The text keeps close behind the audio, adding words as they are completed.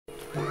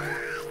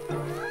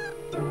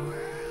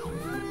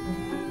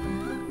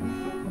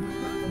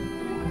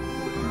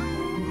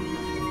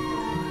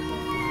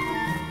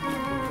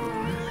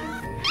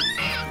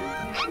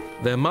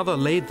Their mother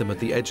laid them at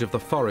the edge of the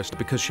forest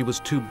because she was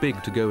too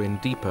big to go in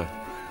deeper.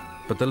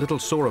 But the little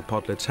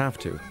sauropodlets have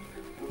to.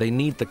 They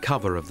need the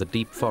cover of the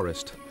deep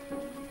forest.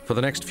 For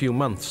the next few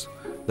months,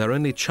 their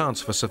only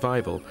chance for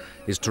survival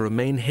is to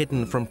remain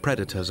hidden from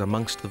predators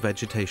amongst the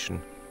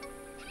vegetation.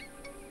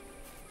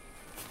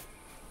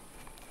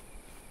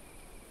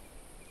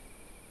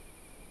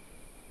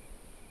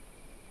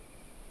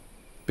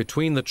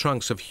 Between the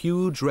trunks of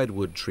huge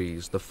redwood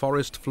trees, the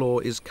forest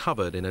floor is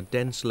covered in a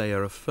dense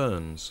layer of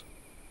ferns.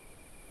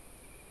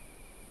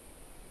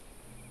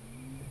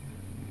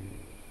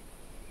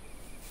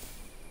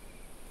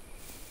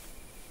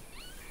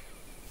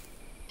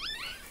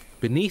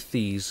 Beneath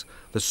these,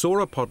 the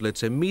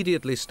sauropodlets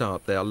immediately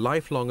start their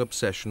lifelong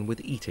obsession with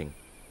eating.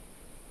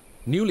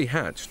 Newly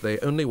hatched, they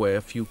only weigh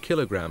a few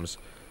kilograms,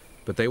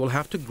 but they will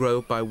have to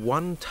grow by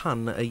 1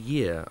 ton a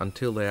year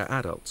until they are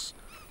adults.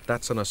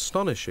 That's an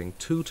astonishing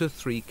 2 to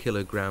 3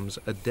 kilograms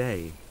a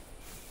day.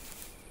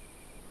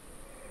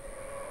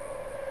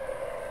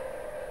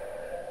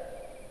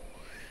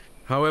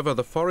 However,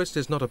 the forest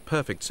is not a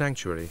perfect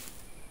sanctuary.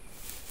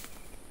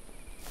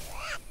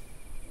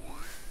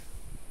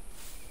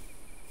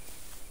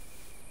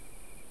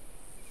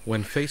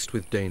 When faced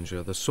with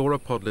danger, the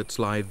sauropodlets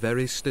lie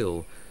very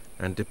still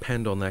and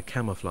depend on their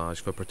camouflage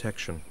for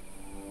protection.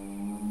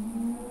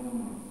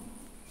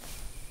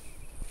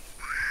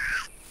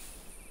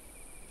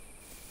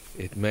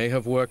 It may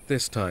have worked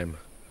this time,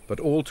 but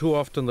all too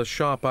often the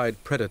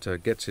sharp-eyed predator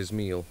gets his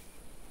meal.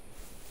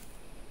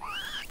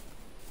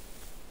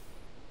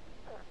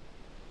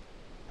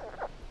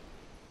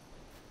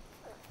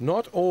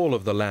 Not all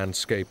of the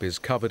landscape is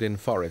covered in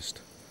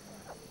forest.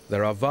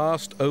 There are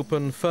vast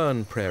open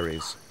fern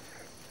prairies,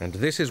 and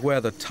this is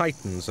where the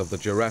titans of the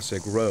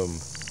Jurassic roam.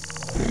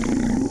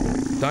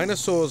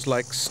 Dinosaurs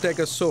like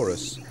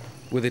Stegosaurus,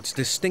 with its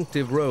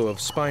distinctive row of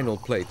spinal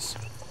plates,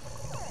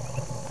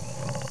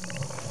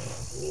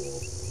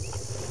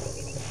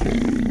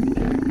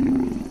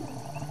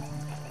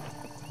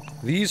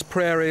 these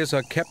prairies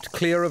are kept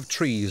clear of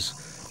trees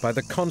by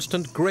the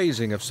constant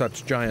grazing of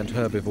such giant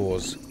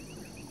herbivores,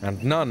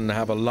 and none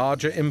have a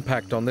larger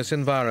impact on this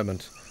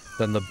environment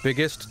than the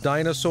biggest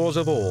dinosaurs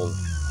of all,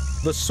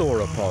 the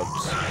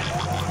sauropods.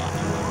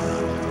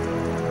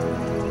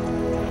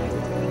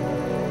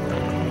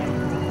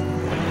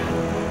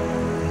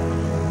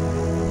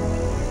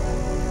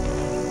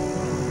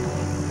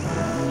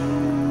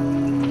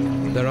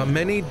 There are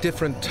many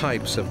different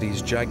types of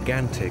these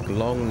gigantic,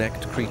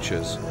 long-necked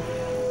creatures.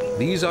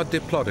 These are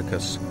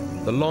Diplodocus,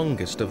 the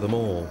longest of them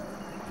all.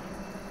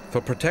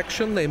 For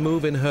protection, they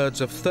move in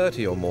herds of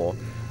 30 or more,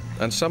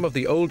 and some of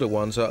the older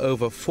ones are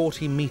over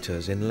 40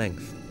 meters in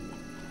length.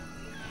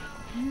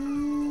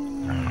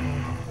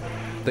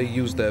 They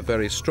use their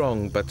very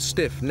strong but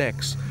stiff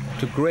necks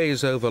to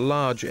graze over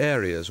large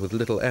areas with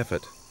little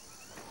effort.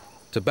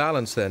 To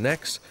balance their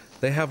necks,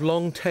 they have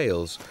long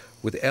tails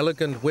with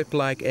elegant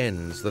whip-like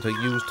ends that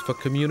are used for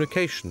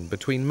communication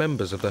between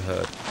members of the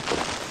herd.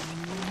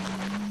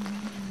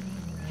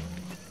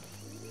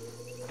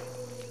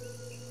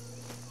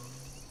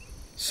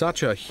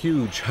 Such a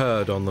huge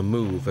herd on the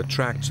move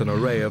attracts an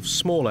array of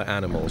smaller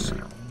animals.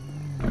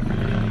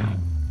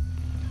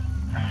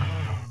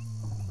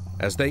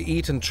 As they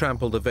eat and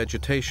trample the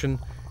vegetation,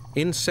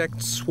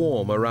 insects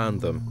swarm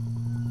around them.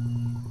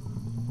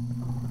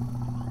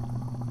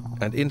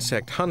 And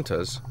insect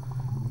hunters,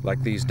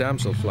 like these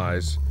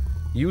damselflies,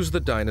 use the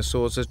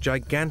dinosaurs as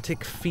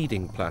gigantic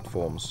feeding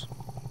platforms.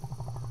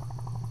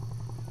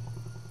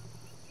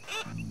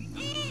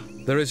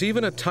 There is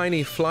even a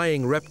tiny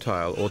flying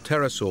reptile or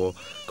pterosaur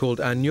called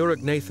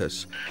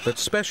Anurognathus that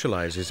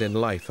specializes in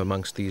life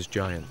amongst these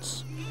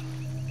giants.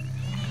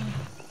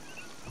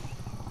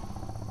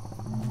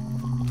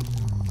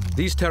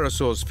 These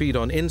pterosaurs feed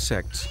on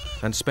insects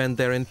and spend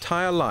their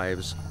entire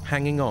lives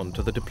hanging on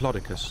to the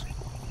Diplodocus.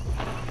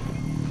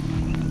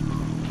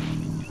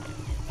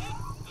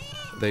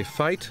 They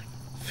fight,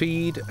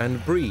 feed,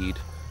 and breed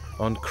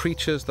on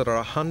creatures that are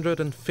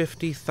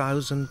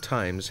 150,000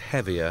 times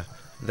heavier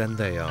than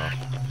they are.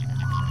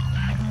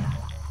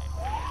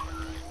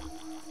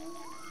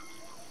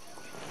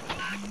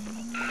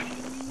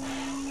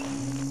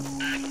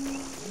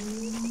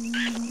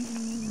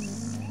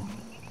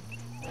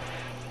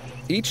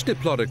 Each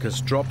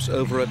Diplodocus drops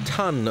over a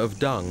ton of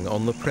dung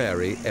on the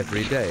prairie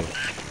every day.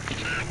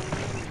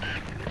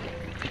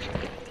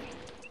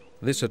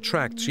 This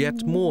attracts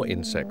yet more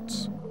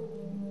insects,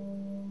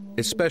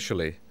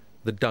 especially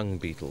the dung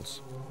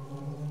beetles.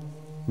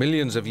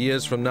 Millions of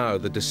years from now,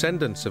 the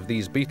descendants of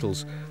these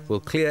beetles will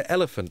clear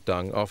elephant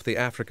dung off the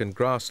African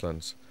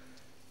grasslands.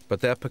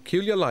 But their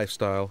peculiar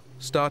lifestyle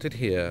started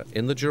here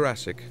in the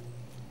Jurassic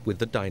with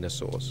the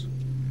dinosaurs.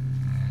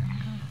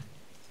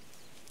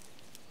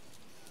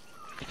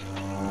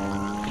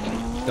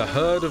 The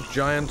herd of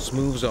giants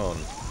moves on,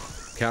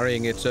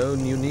 carrying its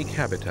own unique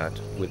habitat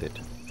with it.